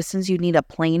long distance you need a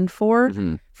plane for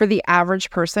the average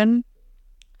person.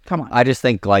 Come on. I just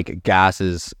think like gas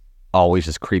is always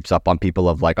just creeps up on people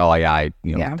of like, oh yeah,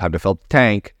 time to fill the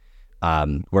tank.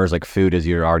 Whereas like food is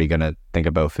you're already gonna think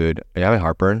about food. Are you having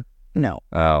heartburn? No.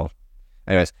 Oh.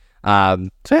 Anyways. So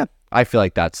yeah, I feel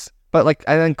like but like,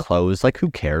 and then clothes, like who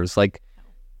cares? Like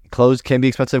clothes can be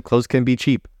expensive, clothes can be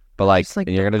cheap. But like and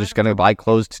you're gonna buy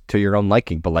clothes to your own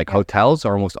liking. But like hotels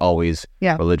are almost always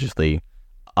religiously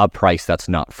a price that's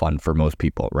not fun for most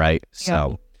people, right?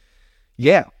 So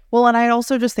yeah. Well, and I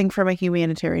also just think from a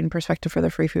humanitarian perspective for the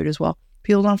free food as well.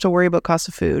 People don't have to worry about cost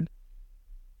of food.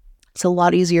 It's a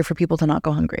lot easier for people to not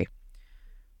go hungry.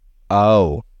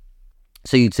 Oh.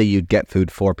 So you'd say you'd get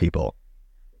food for people.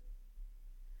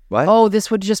 What? Oh, this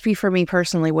would just be for me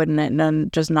personally, wouldn't it?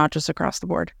 Not just across the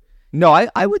board. No,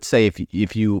 I would say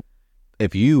if you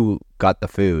got the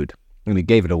food and we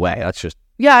gave it away, that's just...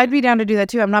 Yeah, I'd be down to do that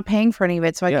too. I'm not paying for any of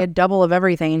it, so I get double of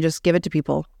everything and just give it to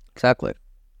people. Exactly.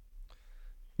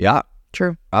 Yeah.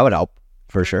 True. I would help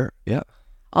for sure. Yeah.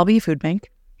 I'll be a food bank.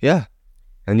 Yeah.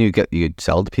 And you'd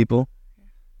sell to people,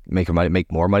 make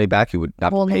more money back. You would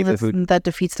not pay for the food. That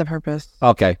defeats the purpose.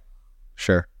 Okay.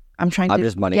 Sure. I'm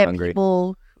just money get hungry.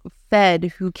 People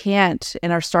fed who can't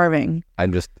and are starving.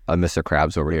 I'm Mr.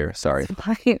 Krabs over here. Sorry.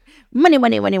 Money.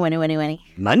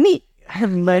 Money.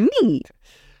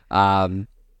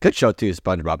 Good show too,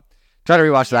 SpongeBob. Try to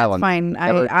rewatch that one. Fine.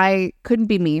 I couldn't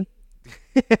be me.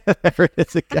 There it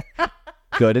is again.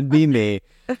 Couldn't be me.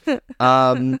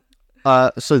 So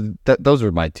those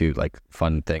were my two like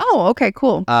fun things. Oh, okay,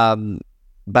 cool.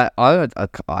 But I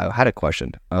had a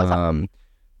question.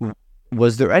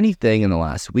 Was there anything in the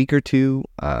last week or two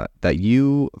that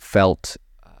you felt,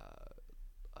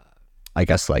 I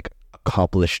guess, like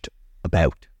accomplished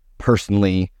about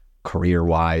personally,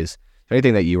 career-wise?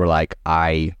 Anything that you were like,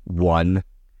 I won?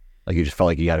 Like you just felt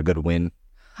like you got a good win?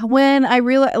 When I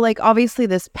realized, like, obviously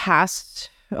this past,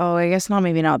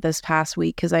 maybe not this past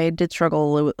week, because I did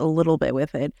struggle a little bit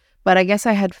with it. But I guess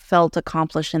I had felt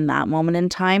accomplished in that moment in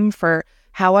time for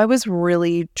how I was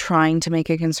really trying to make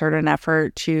a concerted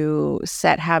effort to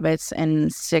set habits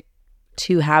and stick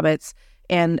to habits.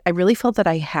 And I really felt that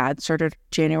I had started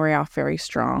January off very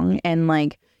strong. And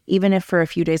like, even if for a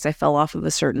few days I fell off of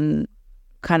a certain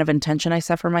kind of intention I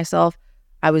set for myself,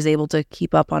 I was able to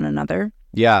keep up on another.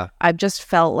 Yeah. I've just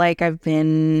felt like I've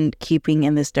been keeping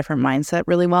in this different mindset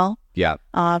really well. Yeah.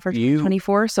 For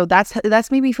 2024. So that's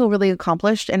made me feel really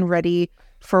accomplished and ready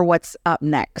for what's up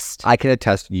next. I can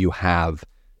attest you have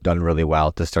done really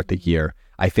well to start the year.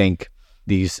 I think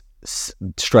these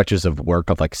stretches of work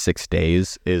of like 6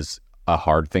 days is a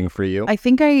hard thing for you. I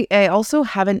think I also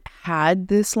haven't had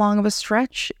this long of a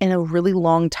stretch in a really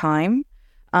long time,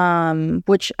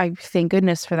 which I thank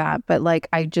goodness for that. But like,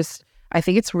 I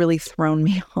think it's really thrown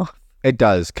me off. It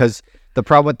does, because the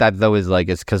problem with that though is like,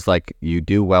 it's because like you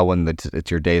do well when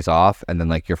it's your days off, and then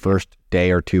like your first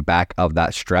day or two back of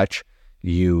that stretch,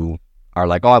 you are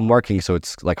like, oh, I'm working, so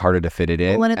it's like harder to fit it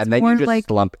in. Well, and then you just like,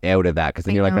 slump out of that, because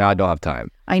then you're like, no, I don't have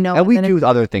time. I know. And we do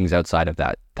other things outside of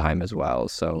that time as well.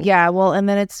 So yeah, well, and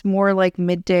then it's more like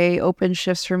midday open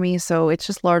shifts for me, so it's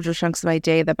just larger chunks of my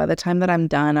day that by the time that I'm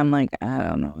done, I'm like, I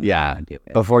don't know. Yeah,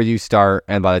 before you start,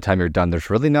 and by the time you're done, there's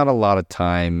really not a lot of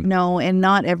time. No, and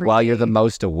not every while day. You're the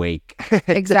most awake.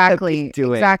 Exactly.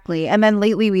 Exactly. And then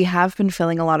lately we have been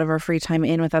filling a lot of our free time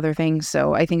in with other things.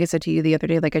 So I think I said to you the other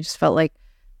day, like I just felt like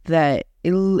that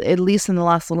at least in the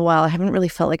last little while, I haven't really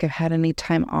felt like I've had any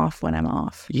time off when I'm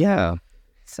off. Yeah.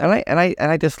 So and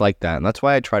I dislike that, and that's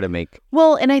why I try to make.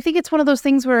 Well, and I think it's one of those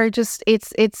things where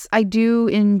I do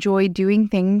enjoy doing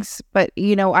things, but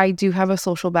I do have a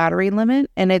social battery limit,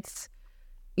 and it's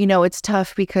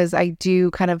tough because I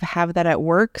do kind of have that at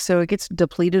work, so it gets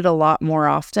depleted a lot more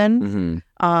often,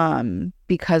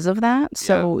 because of that.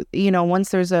 So once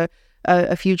there's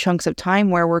a few chunks of time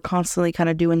where we're constantly kind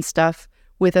of doing stuff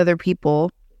with other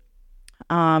people,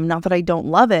 not that I don't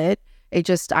love it, it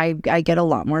just I get a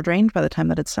lot more drained by the time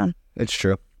that it's done. It's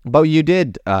true. But you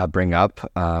did bring up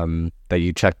that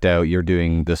you checked out, you're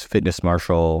doing this Fitness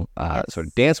Marshall sort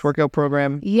of dance workout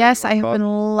program. Yes, I have been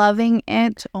loving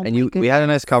it. Oh, and we had a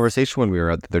nice conversation when we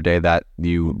were out the other day that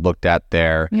you looked at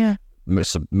their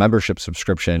membership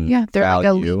subscription they're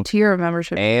value. Like a tier of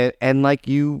membership. And like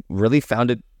you really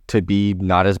found it to be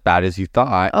not as bad as you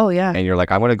thought. Oh yeah. And you're like,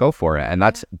 I'm going to go for it. And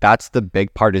that's the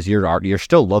big part is you're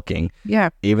still looking. Yeah.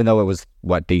 Even though it was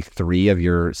day 3 of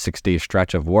your 6-day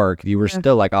stretch of work, you were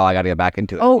still like, oh, I got to get back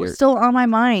into it. Oh, still on my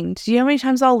mind. Do you know how many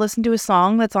times I'll listen to a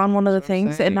song that's on one of the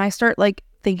things and I start like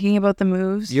thinking about the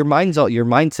moves. Your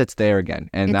mindset's there again,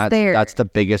 and that's the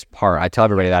biggest part. I tell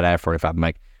everybody that at 45, I'm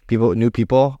like, new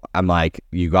people, I'm like,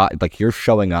 you're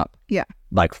showing up,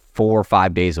 like 4 or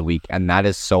 5 days a week, and that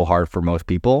is so hard for most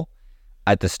people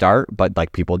at the start, but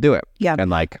like people do it, and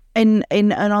like, and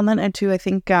on that end too, I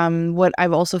think what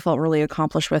I've also felt really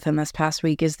accomplished within this past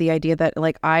week is the idea that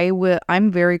like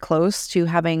I'm very close to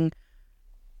having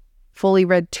fully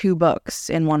read 2 books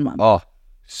in 1 month. Oh,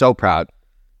 so proud.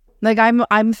 Like I'm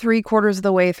 3/4 of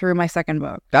the way through my 2nd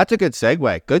book. That's a good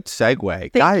segue.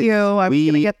 Thank guys, you. I'm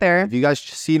gonna get there. If you guys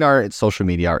seen our social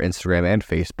media, our Instagram and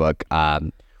Facebook,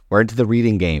 we're into the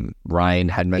reading game. Ryan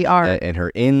had mentioned it in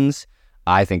her ins.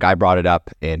 I think I brought it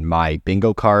up in my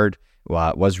bingo card.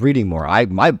 Was reading more.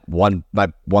 My one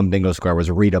bingo square was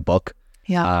read a book.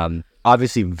 Yeah.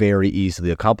 Obviously very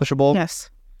easily accomplishable. Yes.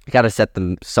 You got to set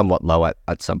them somewhat low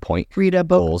at some point. Read a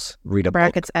book. Goals. Read a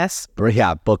brackets book. S.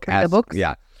 Yeah, book read S. A books.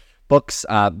 Yeah. Books.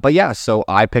 But yeah, so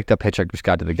I picked up Hitchhiker's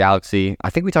Guide to the Galaxy. I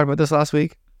think we talked about this last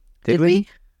week. Did we?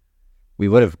 We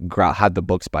would have had the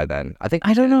books by then.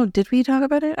 I don't know. Did we talk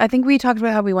about it? I think we talked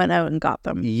about how we went out and got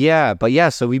them. Yeah, but yeah,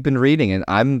 so we've been reading, and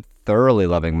I'm thoroughly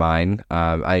loving mine.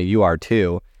 You are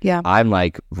too. Yeah. I'm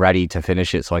like ready to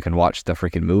finish it so I can watch the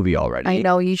freaking movie already. I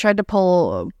know you tried to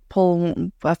pull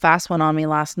a fast one on me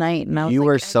last night, and I was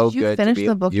were so did you good. Finish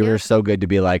the book. You were so good to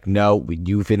be like, no,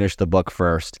 you finish the book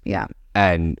first. Yeah.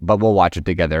 But we'll watch it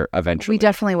together eventually. We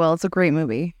definitely will. It's a great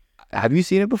movie. Have you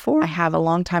seen it before? I have, a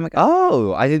long time ago.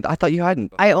 Oh, I thought you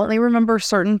hadn't. I only remember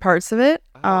certain parts of it.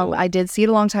 I did see it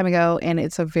a long time ago, and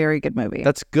it's a very good movie.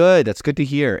 That's good. That's good to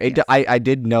hear. Yes. I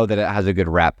did know that it has a good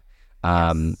rep.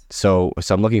 So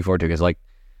I'm looking forward to it because like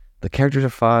the characters are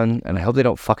fun, and I hope they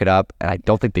don't fuck it up. And I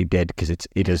don't think they did because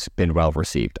it has been well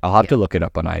received. I'll have to look it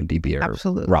up on IMDb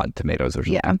or Rotten Tomatoes or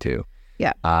something too.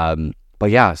 Yeah.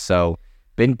 But yeah, so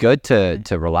been good to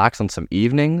relax on some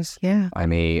evenings. Yeah.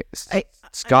 I'm a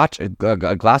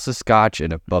glass of scotch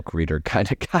and a book reader kind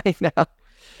of guy now.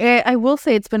 I will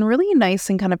say it's been really nice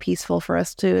and kind of peaceful for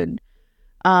us to,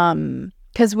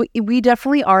 because we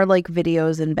definitely are like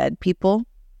videos in bed people.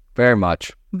 Very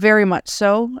much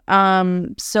so.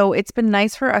 So it's been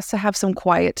nice for us to have some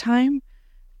quiet time.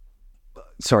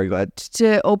 Sorry, go ahead.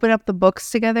 To open up the books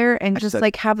together and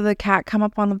like have the cat come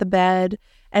up onto the bed,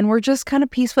 and we're just kind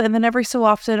of peaceful. And then every so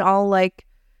often I'll like,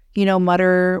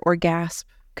 mutter or gasp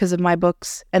because of my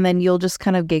books, and then you'll just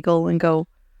kind of giggle and go,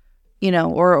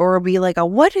 or be like, oh,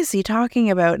 what is he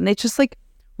talking about? And it's just like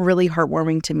really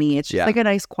heartwarming to me. It's just like a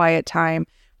nice quiet time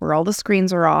where all the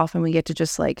screens are off and we get to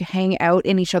just like hang out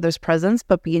in each other's presence,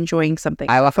 but be enjoying something.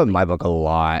 I laugh at my book a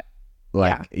lot.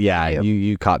 Like,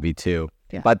 you caught me too.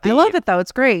 Yeah. But I love it though.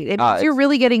 It's great. You're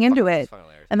really getting into it.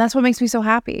 And that's what makes me so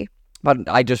happy. But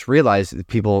I just realized that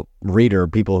people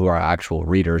who are actual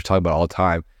readers talk about it all the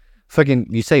time. Fucking,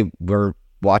 you say we're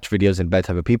watch videos in bed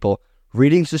type of people.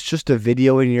 Reading's just a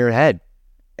video in your head.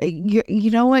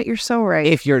 You know what? You're so right.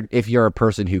 If you're a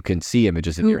person who can see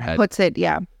images in your head. Puts it,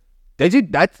 yeah.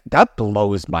 That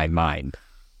blows my mind.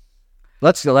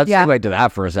 Let's go into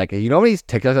that for a second. You know how many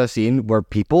TikToks I've seen where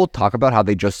people talk about how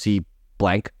they just see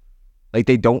blank? Like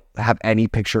they don't have any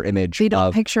picture image. They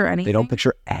don't picture anything. They don't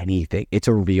picture anything. It's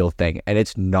a real thing, and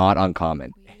it's not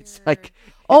uncommon. Weird. It's like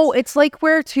it's like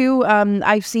where too.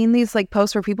 I've seen these like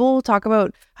posts where people talk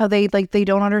about how they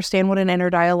don't understand what an inner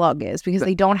dialogue is because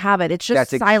they don't have it. It's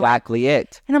just that's silent. Exactly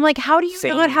it. And I'm like, how do you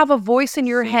not have a voice in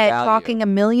your head talking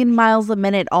 1,000,000 miles a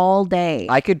minute all day?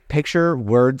 I could picture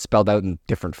words spelled out in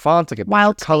different fonts. I could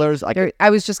picture colors. I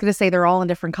was just gonna say they're all in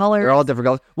different colors. They're all different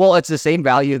colors. Well, it's the same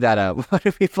value that what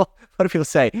do people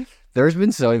say? There's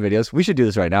been so many videos. We should do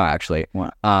this right now, actually.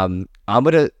 What?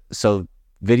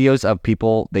 Videos of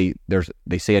people, they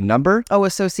say a number. Oh,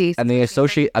 associate. And they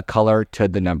associate a color to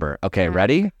the number. Okay,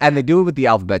 ready? And they do it with the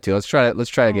alphabet too. Let's try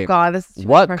a game. Oh God, this is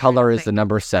what color is the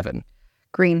number 7?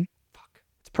 Green. Fuck.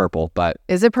 It's purple, but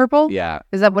is it purple? Yeah.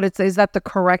 Is that what it's? Is that the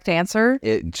correct answer?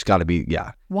 It's got to be,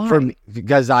 yeah. Why? For me,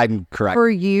 because I'm correct. For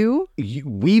you?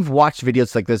 We've watched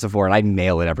videos like this before, and I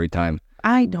nail it every time.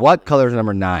 I don't. What color is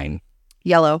number 9?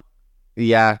 Yellow.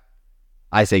 Yeah,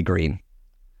 I say green.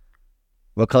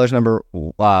 What color's number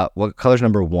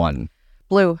 1?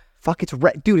 Blue. Fuck, it's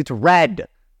red. Dude, it's red.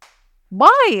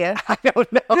 Why? I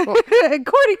don't know.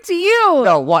 According to you.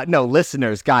 No, what? No,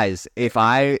 listeners, guys, if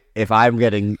I'm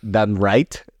getting them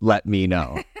right, let me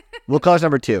know. What color's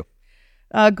number 2?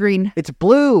 Green. It's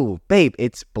blue. Babe,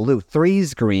 it's blue.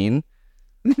 3's green.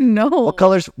 No. What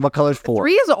color's 4?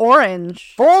 3 is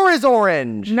orange. 4 is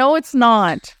orange. No, it's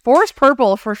not. 4 is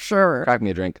purple for sure. Crack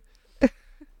me a drink.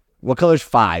 What color's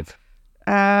 5?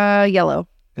 Yellow.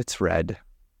 It's red.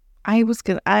 I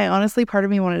honestly, part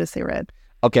of me wanted to say red.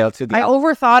 Okay, let's do the I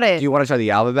overthought it. Do you want to try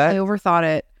the alphabet? I overthought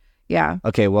it. Yeah.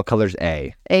 Okay, what color's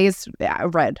A? A is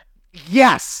red.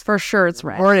 Yes! For sure it's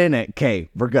red. We're in it. Okay,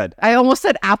 we're good. I almost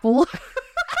said apple.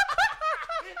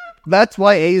 That's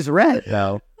why A is red.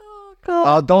 No. Oh,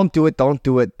 God. Don't do it. Don't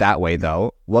do it that way,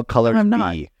 though. What color is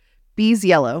B? B's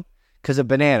yellow. Because of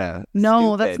banana.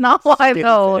 No, Stupid. that's not why,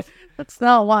 though. That's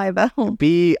not why, though.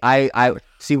 B, I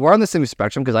see, we're on the same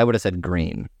spectrum because I would have said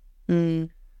green. Mm.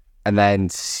 And then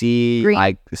C, Green.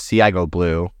 I go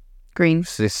blue. Green.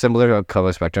 So similar to a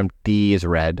color spectrum. D is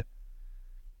red.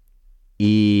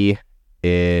 E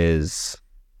is...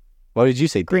 What did you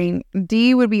say? Green.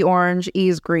 D would be orange. E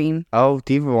is green. Oh,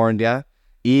 D for orange, yeah.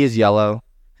 E is yellow.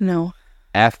 No.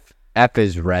 F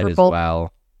is red Purple. as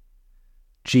well.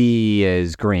 G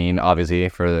is green, obviously,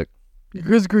 for the...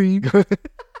 Here's green.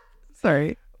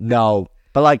 Sorry. No,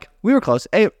 but like, we were close.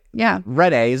 A, Yeah.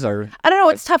 red A's are... I don't know.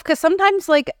 It's tough because sometimes,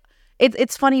 like,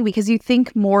 it's funny because you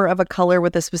think more of a color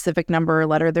with a specific number or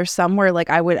letter. There's some where, like,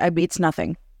 it's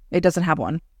nothing. It doesn't have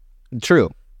one. True.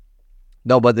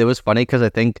 No, but it was funny because I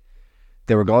think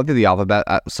they were going through the alphabet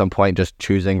at some point, just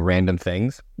choosing random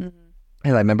things. Mm-hmm.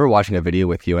 And I remember watching a video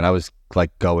with you, and I was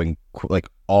like going like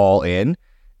all in,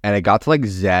 and it got to like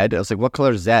Z. I was like, "What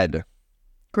color is Z?"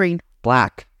 Green.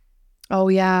 Black. Oh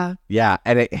yeah. Yeah,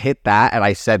 and it hit that, and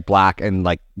I said black, and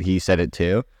like he said it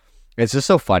too. It's just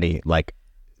so funny, like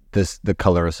the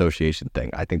color association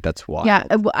thing. I think that's why. Yeah,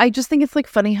 I just think it's like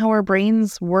funny how our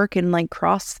brains work and like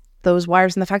cross those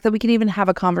wires, and the fact that we can even have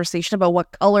a conversation about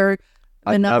what color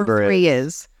the number 3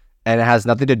 is. And it has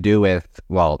nothing to do with,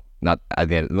 well, not at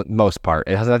the most part,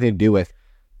 it has nothing to do with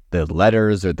the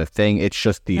letters or the thing. It's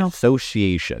just the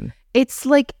association. It's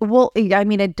like, well, I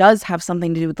mean, it does have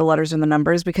something to do with the letters and the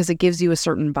numbers because it gives you a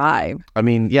certain vibe. I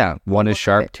mean, yeah, 1 is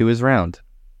sharp, 2 is round.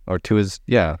 Or 2 is,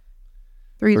 yeah.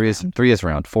 3 is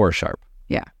round, 4 is sharp.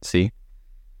 Yeah. See?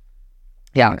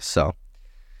 Yeah, so.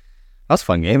 That's a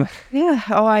fun game. Yeah.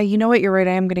 Oh, you know what? You're right.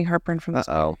 I am getting heartburn from this.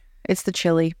 Uh-oh. It's the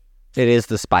chili. It is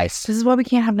the spice. This is why we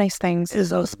can't have nice things. It's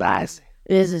so spicy.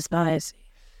 It is a spicy.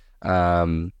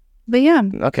 But yeah.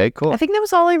 Okay, cool. I think that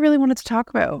was all I really wanted to talk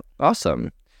about.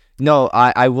 Awesome. No,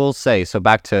 I will say, so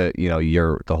back to,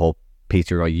 the whole piece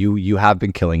you have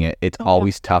been killing it. It's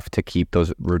always tough to keep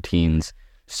those routines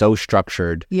so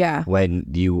structured when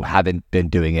you haven't been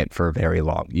doing it for very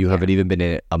long. You haven't even been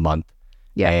in it a month.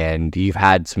 Yeah. And you've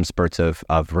had some spurts of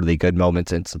really good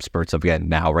moments and some spurts of, again,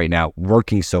 right now,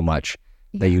 working so much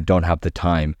that you don't have the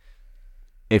time.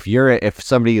 If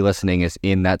somebody listening is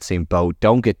in that same boat,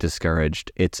 don't get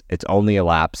discouraged. It's only a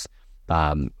lapse.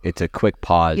 It's a quick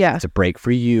pause. Yeah. It's a break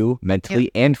for you mentally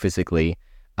and physically.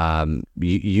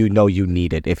 You know you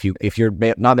need it. If you're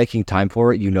not making time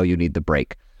for it, you know you need the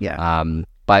break. Yeah.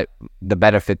 But the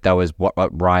benefit though is what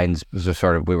Ryan's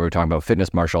sort of, we were talking about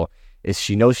fitness, Marshall, is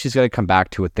she knows she's going to come back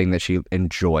to a thing that she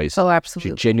enjoys. Oh,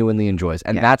 absolutely. She genuinely enjoys.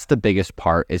 And that's the biggest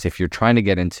part, is if you're trying to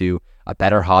get into a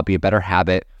better hobby, a better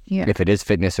habit, if it is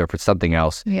fitness or if it's something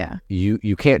else,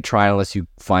 you can't try unless you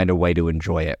find a way to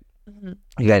enjoy it. Mm-hmm.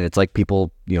 Again, it's like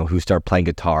people, who start playing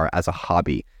guitar as a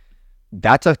hobby.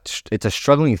 It's a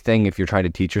struggling thing if you're trying to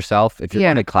teach yourself. If you're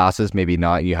going to classes, maybe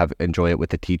not, you enjoy it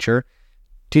with a teacher.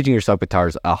 Teaching yourself guitar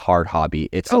is a hard hobby.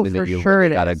 It's something that you really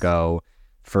got to go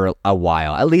for a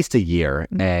while, at least a year,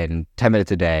 and 10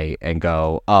 minutes a day, and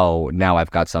go, oh, now I've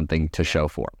got something to show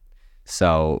for.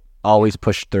 So always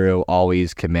push through,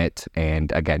 always commit,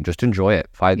 and again, just enjoy it.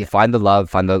 Find the love,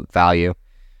 find the value.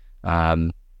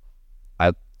 I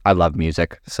love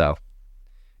music, so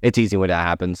it's easy when that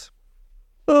happens.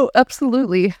 Oh,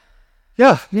 absolutely.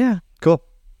 Yeah. Yeah. Cool.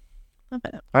 Love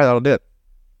it. All right, that'll do it.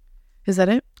 Is that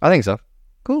it? I think so.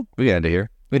 Cool. We can end it here.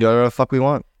 We can do whatever the fuck we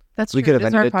want. That's we true. could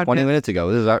have ended it 20 minutes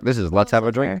ago. This is let's have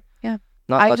a drink. Yeah.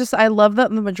 I love that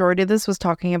the majority of this was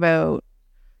talking about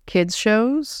kids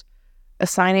shows,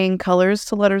 assigning colors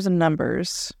to letters and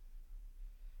numbers,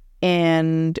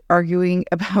 and arguing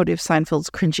about if Seinfeld's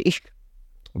cringy.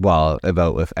 Well,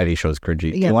 about if any show's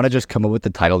cringy. Yeah. You want to just come up with the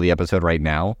title of the episode right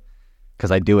now?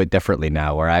 Because I do it differently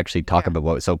now, where I actually talk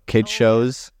about kids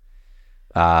shows.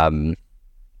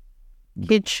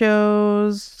 Kid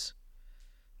shows.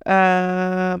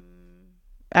 I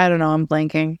don't know. I'm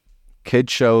blanking. Kid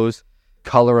shows,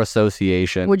 color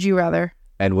association. Would you rather?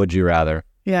 And would you rather?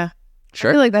 Yeah.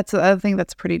 Sure. I feel like I think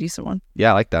that's a pretty decent one.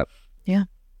 Yeah, I like that. Yeah.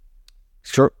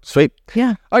 Sure. Sweet.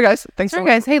 Yeah. All right, guys. Thanks. All right,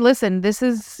 guys. Hey, listen.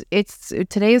 Today's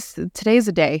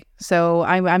a day. So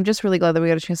I'm just really glad that we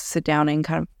got a chance to sit down and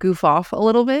kind of goof off a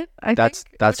little bit.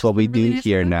 That's what we do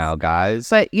here now, guys.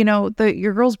 But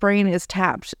your girl's brain is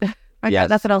tapped. I got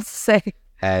nothing else to say.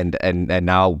 And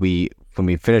now when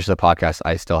we finish the podcast,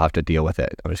 I still have to deal with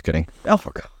it. I'm just kidding. Oh,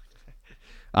 for God.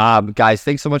 Guys,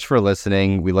 thanks so much for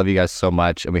listening. We love you guys so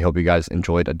much, and we hope you guys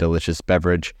enjoyed a delicious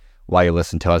beverage while you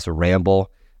listen to us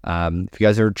ramble. If you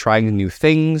guys are trying new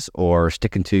things or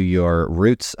sticking to your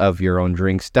roots of your own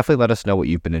drinks, definitely let us know what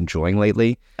you've been enjoying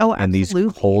lately. Oh, and these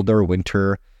colder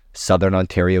winter Southern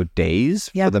Ontario days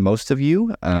for the most of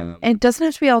you. And it doesn't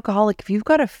have to be alcoholic. If you've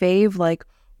got a fave, like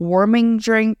warming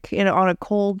drink on a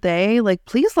cold day, like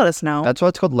please let us know. That's why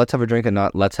it's called Let's Have a Drink and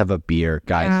not Let's Have a Beer,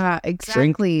 guys. Yeah,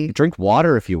 exactly. Drink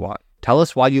water if you want. Tell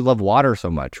us why you love water so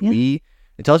much. Yeah.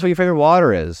 Tell us what your favorite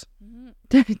water is.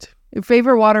 Your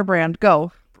favorite water brand,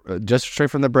 go. Just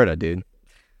straight from the Brita, dude.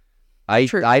 I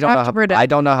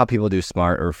don't know how people do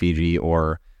Smart or Fiji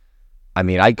or I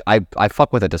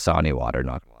fuck with a Dasani water,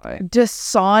 not gonna lie.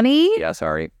 Dasani? Yeah,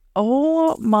 sorry.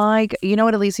 Oh my god. You know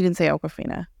what, at least you didn't say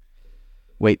Aquafina.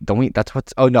 Wait, don't we? That's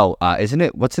what's. Oh no, isn't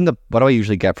it? What do I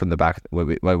usually get from the back?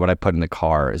 What I put in the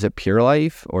car? Is it Pure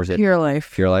Life or is it Pure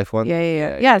Life? Pure Life one?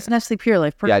 Yeah. It's Nestle Pure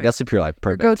Life. Perfect. Yeah, Nestle Pure Life.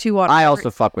 Perfect. Go-to water. I also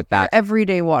fuck with that.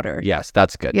 Everyday water. Yes,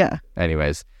 that's good. Yeah.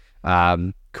 Anyways,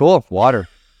 cool. Water.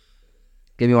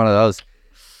 Give me one of those.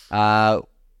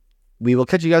 We will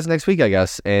catch you guys next week, I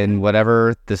guess, and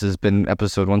whatever. This has been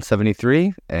episode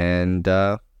 173, and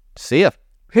see ya.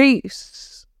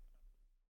 Peace.